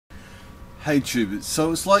Hey tubers,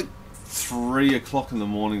 so it's like 3 o'clock in the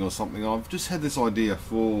morning or something. I've just had this idea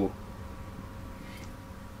for...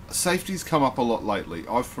 Safety's come up a lot lately.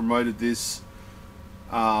 I've promoted this,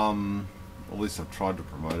 at least I've tried to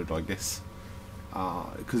promote it, I guess,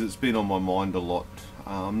 because it's been on my mind a lot.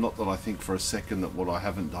 Not that I think for a second that what I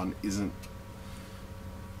haven't done isn't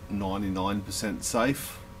 99%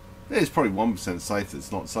 safe. There's probably 1% safe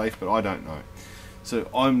that's not safe, but I don't know. So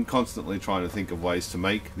I'm constantly trying to think of ways to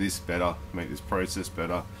make this better, make this process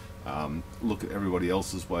better, look at everybody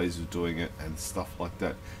else's ways of doing it and stuff like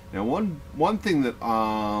that. Now one thing that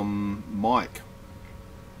Mike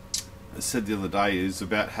said the other day is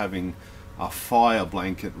about having a fire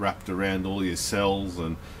blanket wrapped around all your cells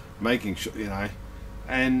and making sure, you know,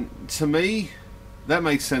 and to me that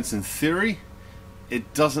makes sense in theory.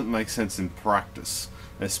 It doesn't make sense in practice,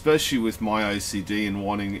 especially with my OCD and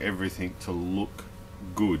wanting everything to look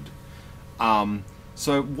good.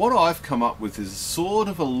 So what I've come up with is sort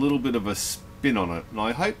of a little bit of a spin on it, and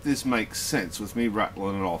I hope this makes sense with me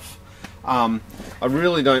rattling it off. I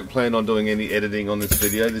really don't plan on doing any editing on this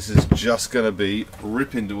video. This is just going to be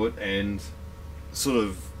rip into it and sort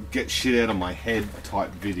of get shit out of my head type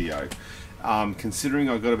video. Considering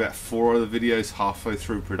I've got about 4 other videos halfway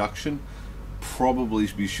through production, probably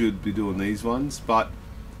we should be doing these ones, but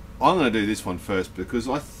I'm going to do this one first because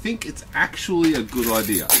I think it's actually a good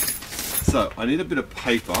idea. So I need a bit of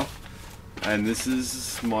paper, and this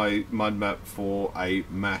is my mud map for a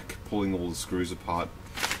Mac pulling all the screws apart,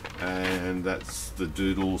 and that's the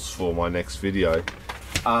doodles for my next video.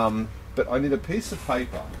 But I need a piece of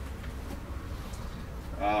paper.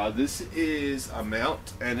 This is a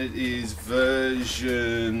mount, and it is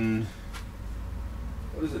version...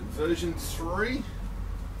 what is it? Version 3?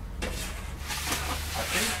 I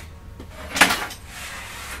think.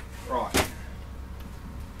 Right.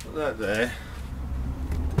 Put that there.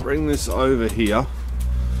 Bring this over here.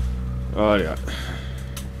 Oh yeah.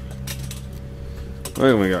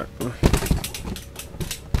 There we go. Now,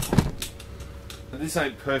 this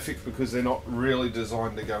ain't perfect because they're not really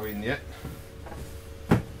designed to go in yet.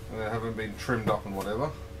 They haven't been trimmed up and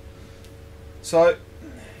whatever. So,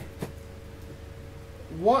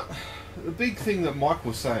 the big thing that Mike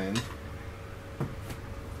was saying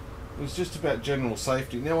was just about general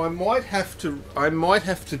safety. Now I might have to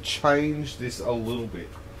change this a little bit.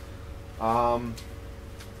 I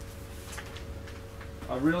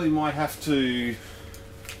really might have to.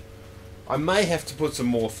 I may have to put some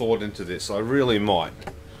more thought into this. I really might.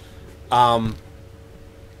 Camera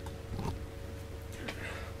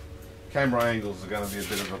angles are going to be a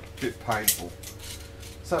bit painful.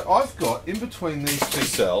 So I've got in between these two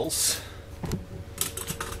cells.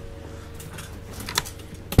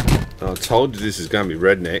 I told you this is going to be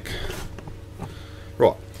redneck.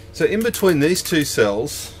 Right. So in between these two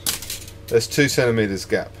cells, there's 2 centimeters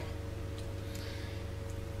gap.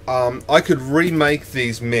 I could remake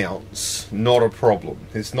these mounts, not a problem.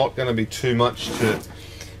 It's not going to be too much to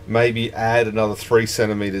maybe add another 3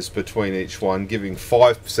 centimeters between each one, giving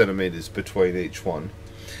 5 centimeters between each one.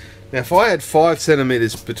 Now if I had 5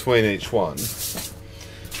 centimeters between each one,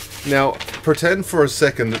 now pretend for a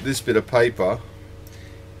second that this bit of paper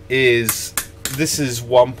is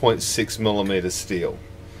 1.6 millimeter steel.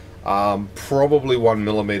 Probably 1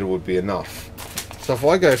 millimeter would be enough. So if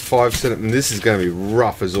I go 5 centimeters, this is going to be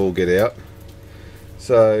rough as all get out.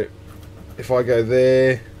 So if I go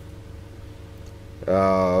there,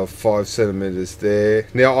 5 centimeters there.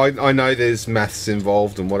 Now I know there's maths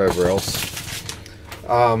involved and whatever else.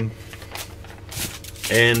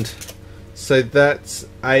 And so that's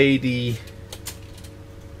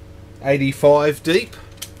 85 deep,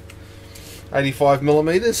 85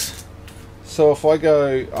 millimeters. So if I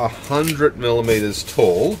go 100 millimeters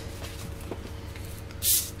tall,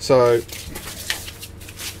 so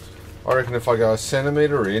I reckon if I go a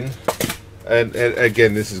centimeter in, and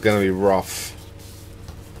again this is going to be rough.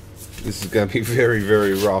 This is going to be very,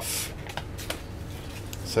 very rough.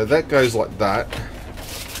 So that goes like that.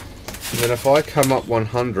 And then if I come up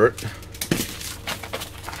 100,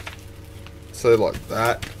 so like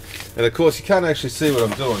that, and of course you can't actually see what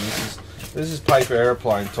I'm doing. This is paper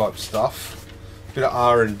airplane type stuff. Bit of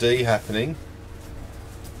R&D happening.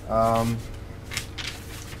 And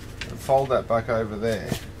fold that back over there.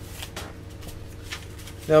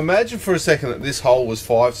 Now imagine for a second that this hole was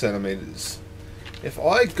 5 centimeters. If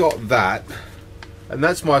I got that, and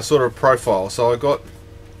that's my sort of profile, so I got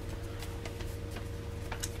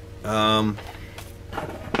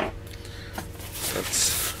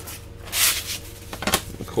that's,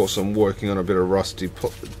 of course I'm working on a bit of rusty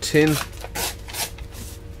tin.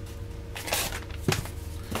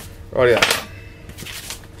 Right, yeah.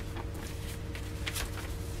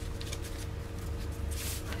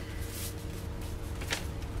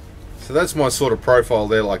 So that's my sort of profile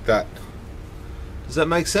there, like that. Does that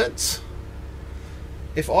make sense?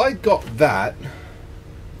 If I got that,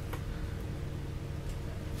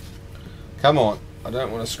 come on, I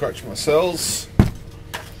don't want to scratch my cells.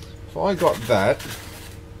 If I got that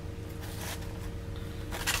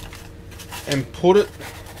and put it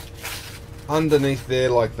underneath there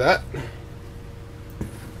like that,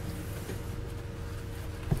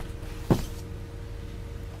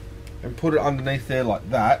 and put it underneath there like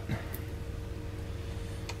that.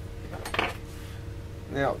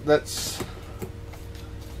 Now that's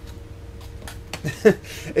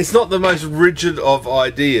it's not the most rigid of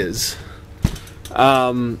ideas,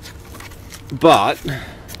 but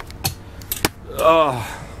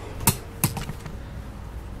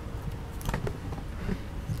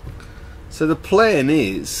so the plan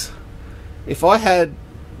is, if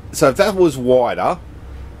that was wider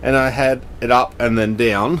and I had it up and then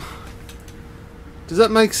down, does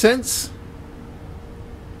that make sense?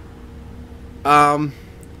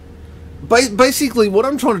 Basically what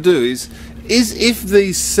I'm trying to do is if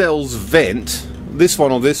these cells vent, this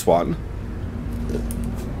one or this one,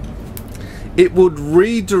 it would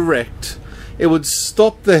redirect, it would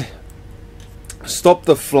stop the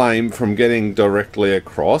flame from getting directly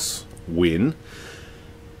across, win.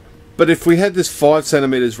 But if we had this 5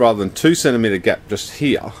 centimeters rather than 2 centimeter gap just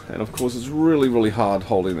here, and of course it's really hard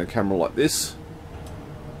holding the camera like this,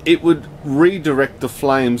 it would redirect the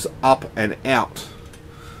flames up and out.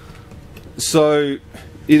 So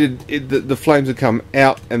the flames would come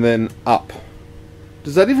out and then up.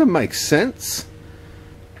 Does that even make sense?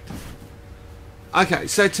 Okay,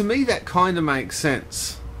 so to me that kind of makes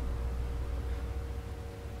sense.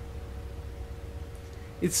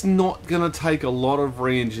 It's not going to take a lot of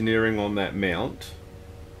re-engineering on that mount.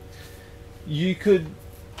 You could,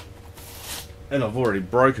 and I've already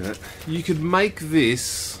broken it, you could make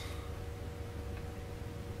this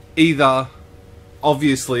either,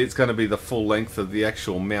 obviously it's going to be the full length of the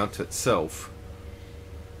actual mount itself,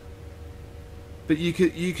 but you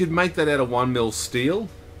could make that out of 1mm steel.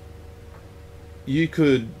 You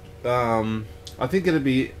could, I think it'd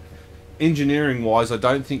be, engineering wise, I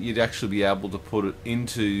don't think you'd actually be able to put it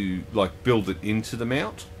into, like, build it into the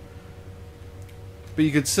mount. But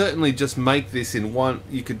you could certainly just make this in one,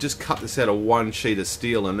 you could just cut this out of one sheet of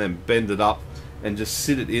steel and then bend it up and just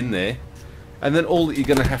sit it in there. And then all that you're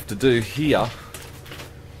going to have to do here,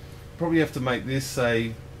 probably have to make this,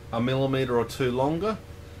 say, 1 millimeter or 2 longer,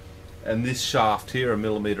 and this shaft here 1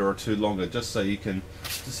 millimeter or 2 longer, just so you can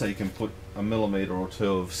put 1 millimeter or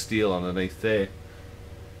 2 of steel underneath there.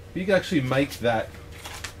 You can actually make that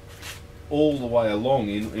all the way along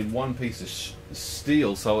in one piece of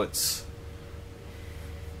steel, so it's...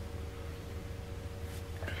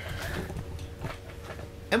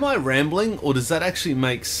 Am I rambling, or does that actually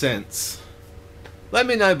make sense? Let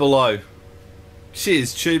me know below.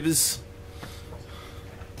 Cheers, tubers.